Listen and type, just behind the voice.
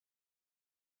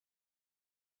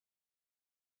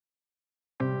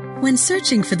When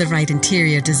searching for the right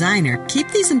interior designer, keep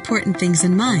these important things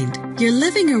in mind. Your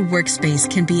living or workspace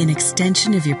can be an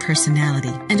extension of your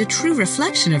personality and a true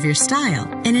reflection of your style.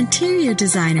 An interior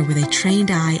designer with a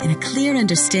trained eye and a clear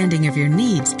understanding of your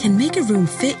needs can make a room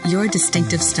fit your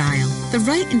distinctive style. The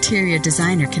right interior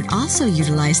designer can also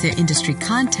utilize their industry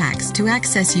contacts to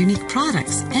access unique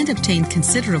products and obtain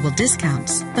considerable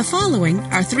discounts. The following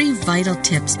are 3 vital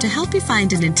tips to help you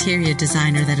find an interior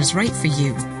designer that is right for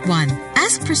you. 1.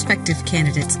 Ask prospective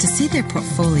candidates to see their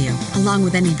portfolio, along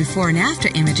with any before and after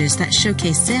images that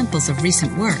showcase samples of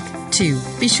recent work. 2.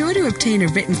 Be sure to obtain a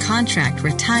written contract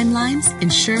where timelines,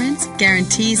 insurance,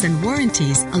 guarantees, and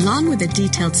warranties, along with a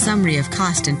detailed summary of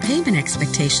cost and payment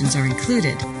expectations are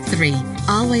included. 3.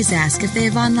 Always ask if they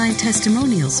have online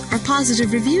testimonials or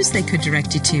positive reviews they could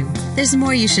direct you to. There's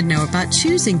more you should know about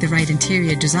choosing the right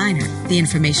interior designer. The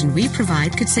information we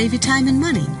provide could save you time and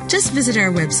money. Just visit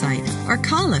our website or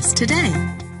call us today.